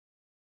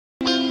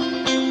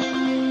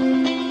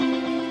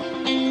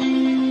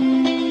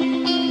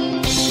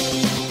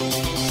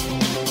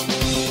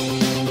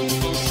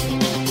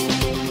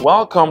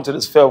Welcome to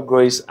this Sphere of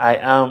Grace. I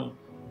am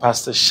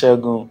Pastor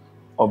Segun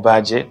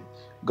Obadje.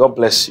 God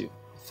bless you.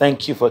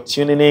 Thank you for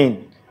tuning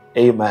in.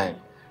 Amen.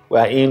 We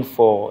are in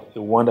for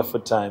a wonderful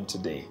time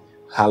today.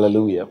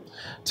 Hallelujah.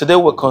 Today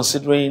we're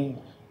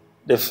considering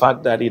the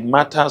fact that it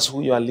matters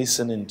who you are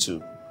listening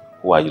to.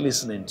 Who are you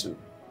listening to?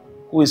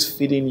 Who is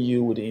feeding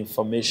you with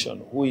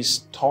information? Who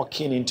is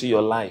talking into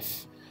your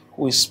life?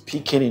 Who is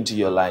speaking into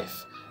your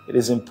life? It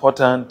is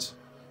important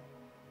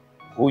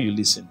who you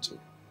listen to.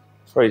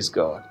 Praise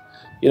God.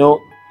 You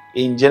know,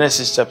 in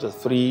Genesis chapter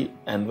 3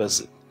 and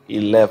verse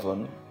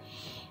 11,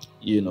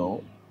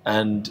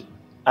 and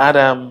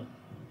Adam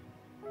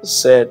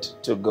said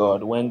to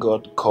God, when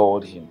God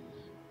called him,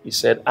 he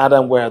said,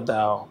 Adam, where art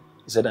thou?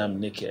 He said, I'm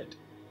naked.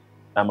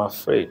 I'm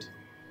afraid.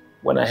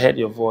 When I heard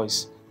your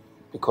voice,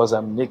 because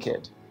I'm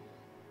naked,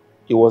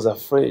 he was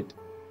afraid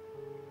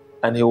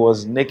and he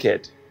was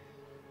naked.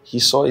 He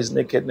saw his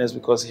nakedness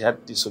because he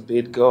had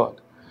disobeyed God.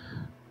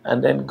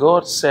 And then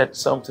God said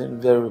something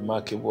very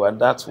remarkable,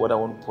 and that's what I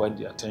want to point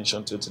your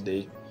attention to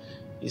today.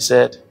 He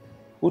said,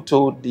 who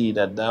told thee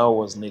that thou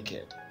was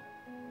naked?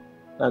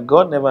 Now,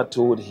 God never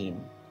told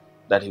him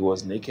that he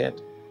was naked,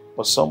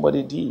 but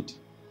somebody did.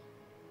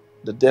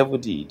 The devil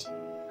did.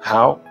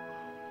 How?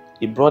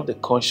 He brought the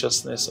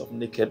consciousness of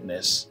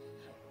nakedness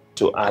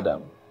to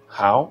Adam.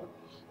 How?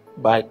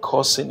 By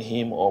causing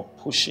him or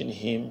pushing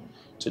him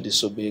to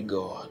disobey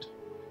God.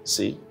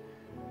 See,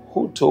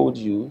 who told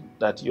you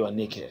that you are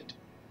naked?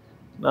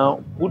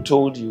 Now, who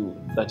told you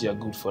that you are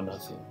good for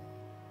nothing?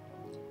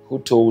 Who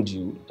told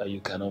you that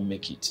you cannot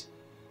make it?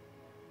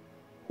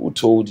 Who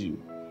told you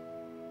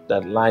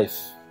that life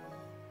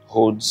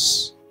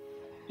holds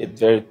a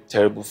very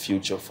terrible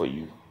future for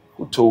you?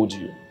 Who told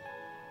you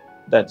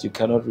that you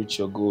cannot reach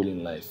your goal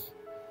in life?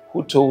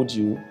 Who told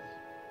you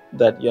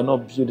that you're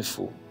not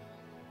beautiful?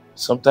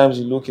 Sometimes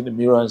you look in the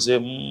mirror and say,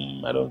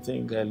 I don't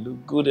think I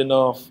look good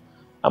enough.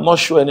 I'm not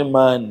sure any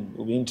man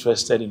will be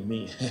interested in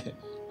me.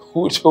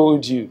 Who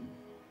told you?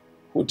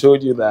 Who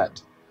told you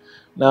that?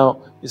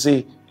 Now, you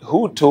see,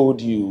 who told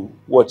you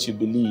what you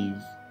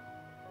believe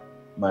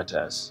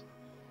matters?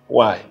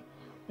 Why?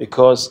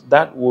 Because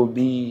that will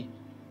be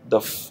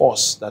the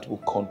force that will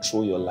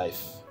control your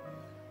life.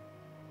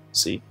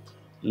 See,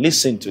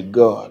 listen to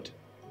God.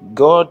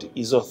 God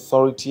is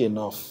authority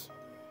enough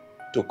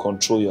to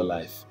control your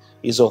life.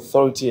 He's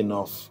authority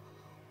enough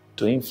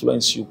to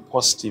influence you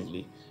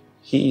positively.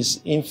 He is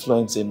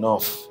influence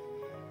enough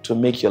to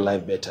make your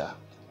life better.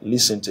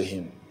 Listen to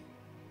him.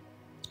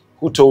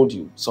 Who told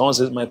you? Someone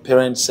says, my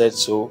parents said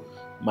so.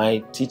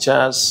 My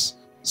teachers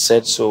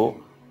said so.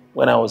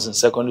 When I was in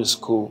secondary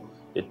school,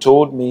 they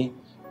told me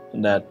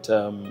that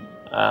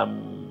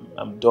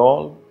I'm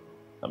dull,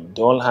 I'm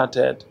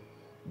dull-hearted,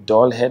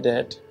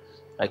 dull-headed.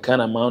 I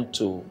can't amount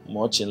to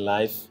much in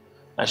life.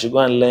 I should go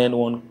and learn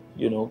one,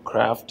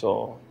 craft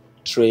or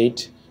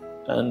trade,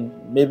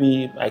 and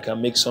maybe I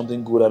can make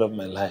something good out of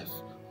my life.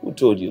 Who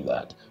told you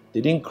that?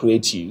 They didn't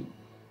create you,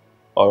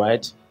 all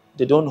right?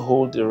 They don't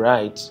hold the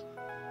right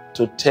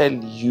to tell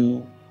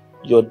you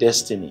your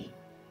destiny.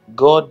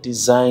 God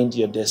designed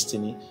your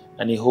destiny,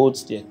 and he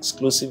holds the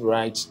exclusive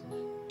right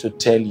to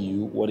tell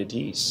you what it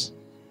is.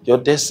 Your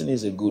destiny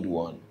is a good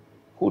one.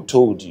 Who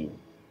told you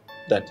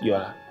that you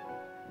are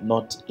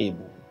not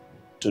able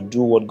to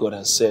do what God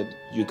has said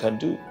you can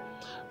do?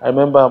 I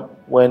remember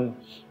when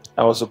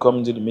I was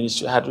coming to the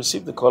ministry, I had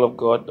received the call of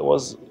God. There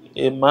was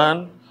a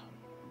man,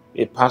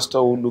 a pastor,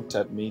 who looked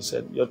at me and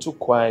said, you're too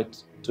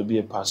quiet to be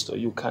a pastor.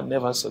 You can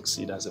never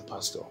succeed as a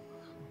pastor.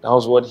 That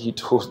was what he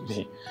told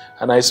me.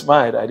 And I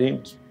smiled. I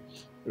didn't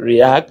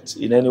react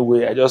in any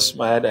way. I just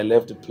smiled. I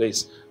left the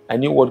place. I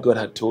knew what God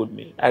had told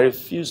me. I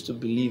refused to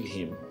believe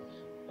him.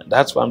 And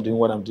that's why I'm doing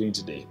what I'm doing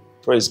today.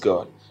 Praise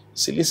God.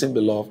 See, listen,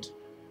 beloved.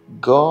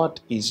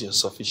 God is your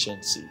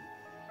sufficiency.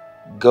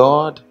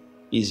 God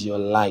is your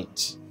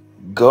light.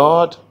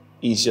 God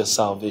is your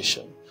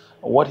salvation.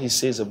 And what he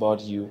says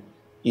about you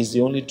is the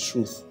only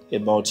truth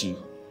about you.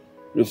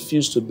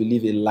 Refuse to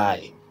believe a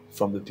lie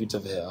from the pit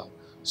of hell.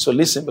 So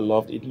listen,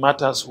 beloved, it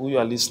matters who you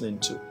are listening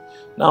to.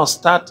 Now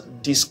start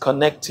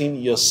disconnecting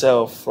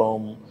yourself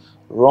from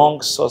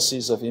wrong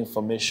sources of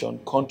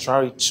information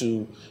contrary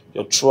to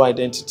your true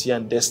identity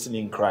and destiny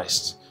in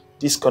Christ.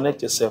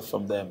 Disconnect yourself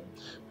from them,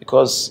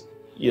 because,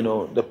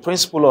 the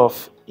principle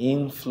of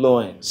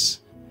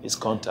influence is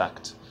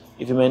contact.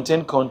 If you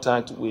maintain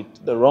contact with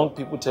the wrong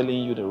people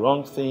telling you the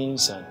wrong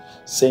things and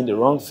saying the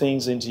wrong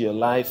things into your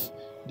life,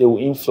 they will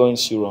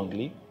influence you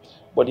wrongly.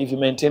 But if you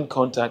maintain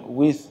contact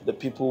with the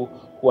people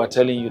who are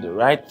telling you the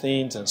right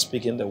things and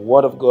speaking the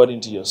word of God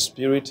into your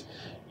spirit,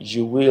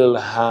 you will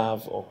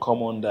have or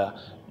come under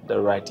the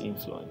right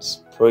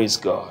influence. Praise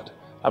God.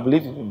 I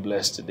believe you've been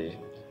blessed today.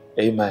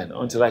 Amen.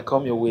 Until I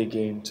come your way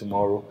again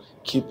tomorrow,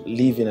 keep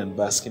living and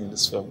basking in the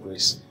sphere of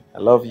grace. I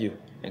love you,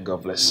 and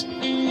God bless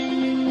you.